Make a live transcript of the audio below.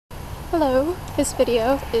Hello, this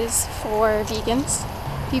video is for vegans,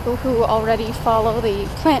 people who already follow the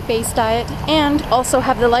plant-based diet and also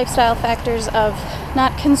have the lifestyle factors of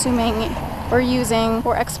not consuming or using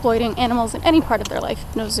or exploiting animals in any part of their life.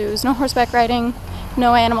 No zoos, no horseback riding,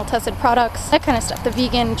 no animal tested products, that kind of stuff. The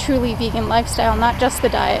vegan, truly vegan lifestyle, not just the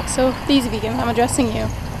diet. So these vegans, I'm addressing you.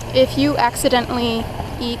 If you accidentally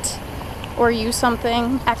eat or use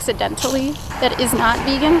something accidentally that is not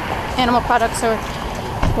vegan, animal products or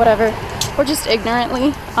whatever, or just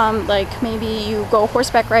ignorantly, like maybe you go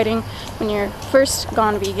horseback riding when you're first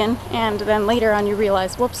gone vegan and then later on you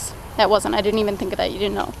realize, whoops, I didn't even think of that, you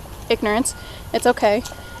didn't know. Ignorance, it's okay.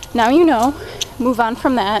 Now you know, move on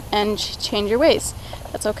from that and change your ways.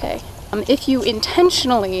 That's okay. If you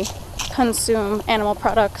intentionally consume animal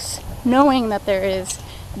products knowing that there is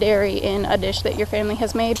dairy in a dish that your family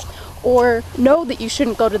has made, or know that you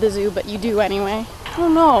shouldn't go to the zoo but you do anyway, I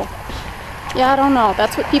don't know. Yeah, I don't know.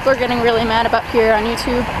 That's what people are getting really mad about here on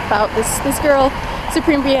YouTube, about this girl,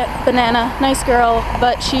 Supreme Banana, nice girl,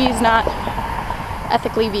 but she's not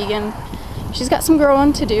ethically vegan. She's got some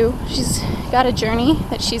growing to do. She's got a journey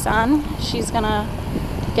that she's on. She's gonna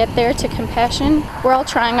get there to compassion. We're all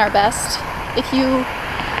trying our best. If you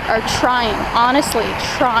are trying, honestly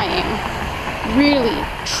trying, really,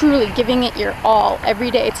 truly giving it your all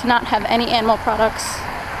every day to not have any animal products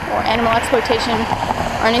or animal exploitation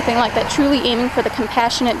or anything like that, truly aiming for the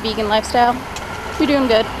compassionate vegan lifestyle, you're doing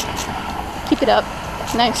good. Keep it up.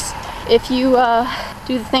 Nice. If you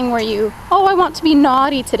do the thing where you, oh, I want to be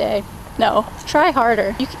naughty today. No, try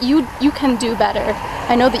harder. You can do better.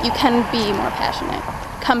 I know that you can be more passionate,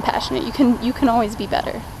 compassionate. You can always be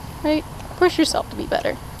better, right? Push yourself to be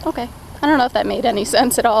better. Okay. I don't know if that made any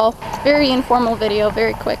sense at all. Very informal video,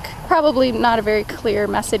 very quick. Probably not a very clear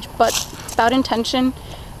message, but about intention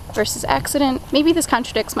versus accident. Maybe this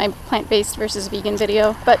contradicts my plant-based versus vegan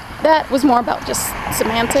video, but that was more about just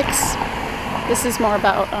semantics. This is more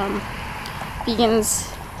about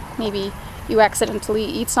vegans. Maybe you accidentally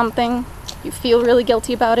eat something, you feel really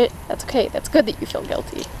guilty about it. That's okay. That's good that you feel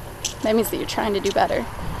guilty. That means that you're trying to do better.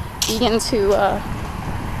 Vegans who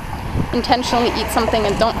intentionally eat something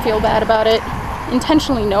and don't feel bad about it,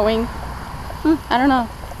 intentionally knowing, I don't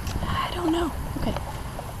know. Okay.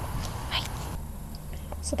 Bye.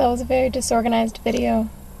 So that was a very disorganized video,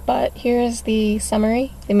 but here's the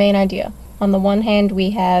summary, the main idea. On the one hand,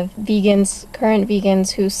 we have vegans, current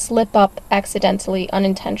vegans, who slip up accidentally,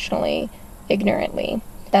 unintentionally, ignorantly.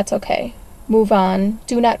 That's okay. Move on.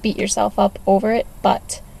 Do not beat yourself up over it,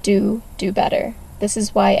 but do better. This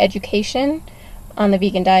is why education on the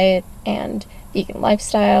vegan diet and vegan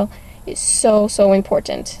lifestyle is so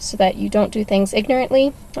important, so that you don't do things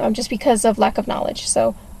ignorantly just because of lack of knowledge.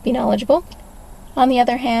 So be knowledgeable. On the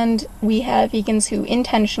other hand, we have vegans who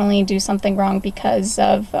intentionally do something wrong because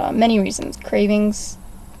of many reasons. Cravings,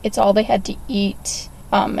 it's all they had to eat,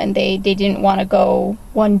 and they didn't want to go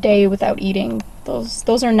one day without eating.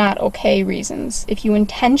 Those are not okay reasons. If you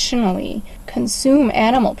intentionally consume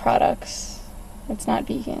animal products, it's not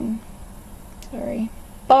vegan. Sorry.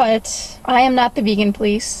 But I am not the vegan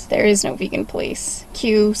police. There is no vegan police.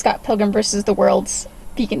 Cue Scott Pilgrim versus the World's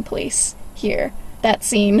vegan police here. That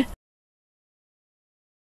scene.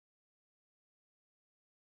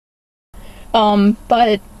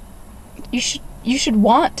 But you should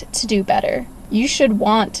want to do better. You should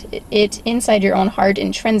want it inside your own heart,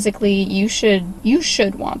 intrinsically. You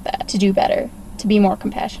should want that, to do better, to be more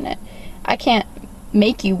compassionate. I can't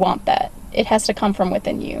make you want that. It has to come from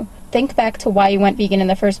within you. Think back to why you went vegan in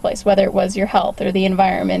the first place, whether it was your health or the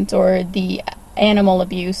environment or the animal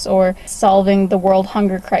abuse or solving the world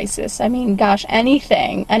hunger crisis. I mean, gosh,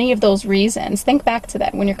 anything, any of those reasons, think back to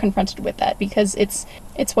that when you're confronted with that, because it's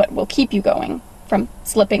what will keep you going from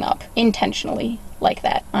slipping up intentionally like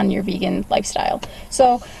that on your vegan lifestyle.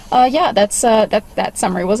 So yeah, that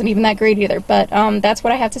summary wasn't even that great either, but that's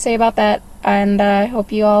what I have to say about that, and I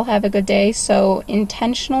hope you all have a good day. So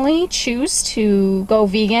intentionally choose to go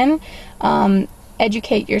vegan,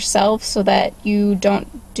 educate yourself so that you don't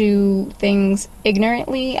do things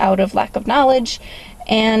ignorantly out of lack of knowledge,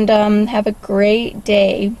 and have a great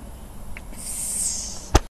day.